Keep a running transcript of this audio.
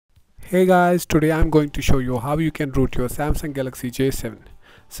Hey guys, today I'm going to show you how you can root your Samsung Galaxy J7.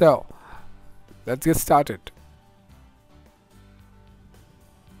 So, let's get started.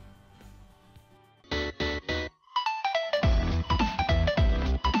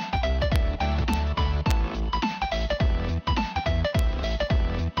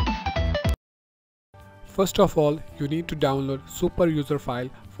 First of all, you need to download super user file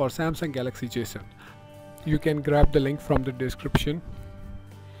for Samsung Galaxy J7. You can grab the link from the description.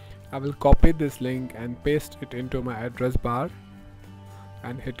 I will copy this link and paste it into my address bar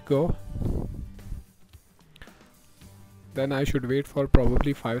and hit go. Then I should wait for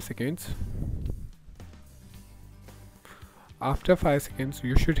probably 5 seconds. After 5 seconds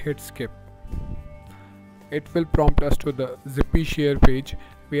you should hit skip. It will prompt us to the zippy share page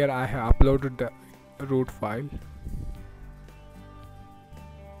where I have uploaded the root file.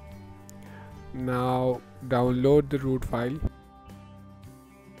 Now download the root file.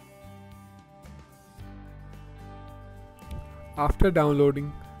 After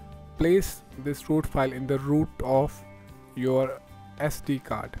downloading, place this root file in the root of your SD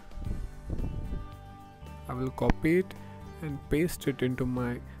card. I will copy it and paste it into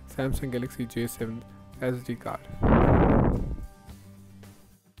my Samsung Galaxy J7 SD card.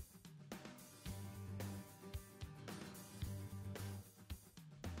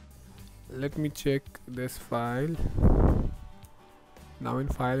 Let me check this file. Now in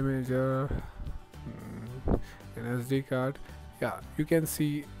file manager, in SD card, yeah, you can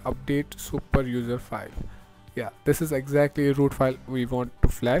see update super user file. Yeah, this is exactly a root file we want to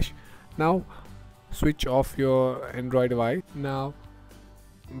flash. Now switch off your Android device. Now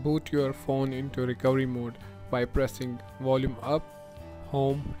boot your phone into recovery mode by pressing volume up,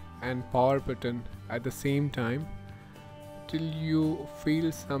 home and power button at the same time till you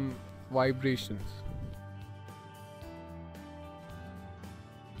feel some vibrations.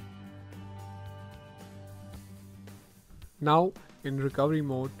 Now in recovery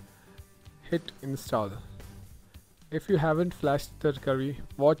mode, hit install. If you haven't flashed the recovery,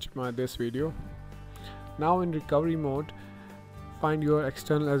 watch this video. Now in recovery mode, find your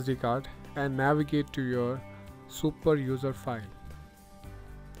external SD card and navigate to your super user file.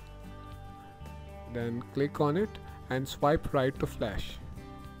 Then click on it and swipe right to flash.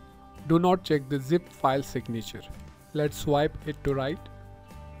 Do not check the zip file signature. Let's swipe it to right.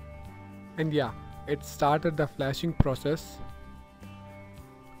 And yeah, it started the flashing process.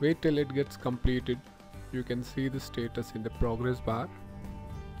 Wait till it gets completed. You can see the status in the progress bar.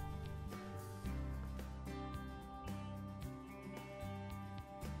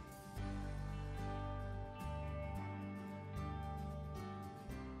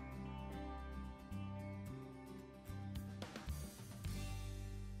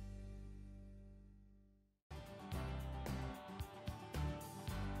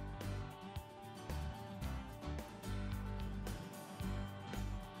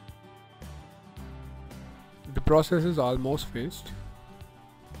 The process is almost finished.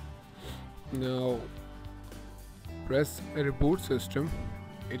 Now press reboot system.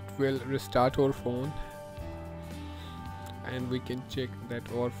 It will restart our phone and we can check that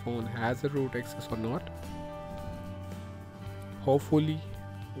our phone has a root access or not. Hopefully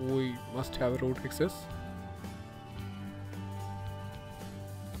we must have a root access.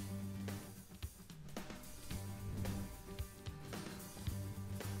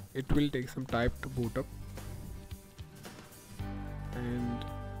 It will take some time to boot up and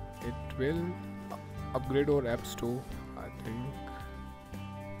it will upgrade our app store, I think.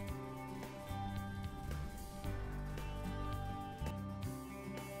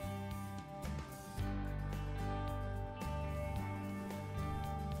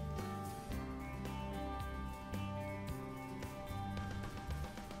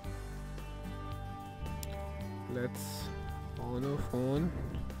 Let's on our phone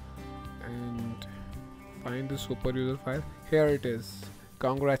and find the super user file. Here it is.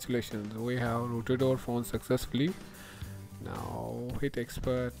 Congratulations, we have rooted our phone successfully. Now hit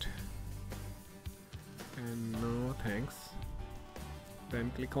expert and no thanks.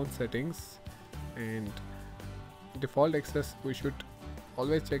 Then click on settings and default access we should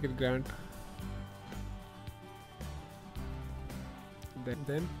always check it grant.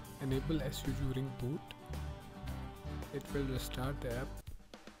 Then enable SU during boot. It will restart the app.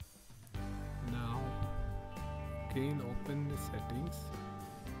 Now again open the settings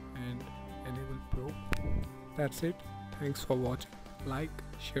and enable pro. That's it. Thanks for watching. Like,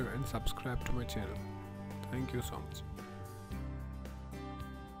 share and subscribe to my channel. Thank you so much.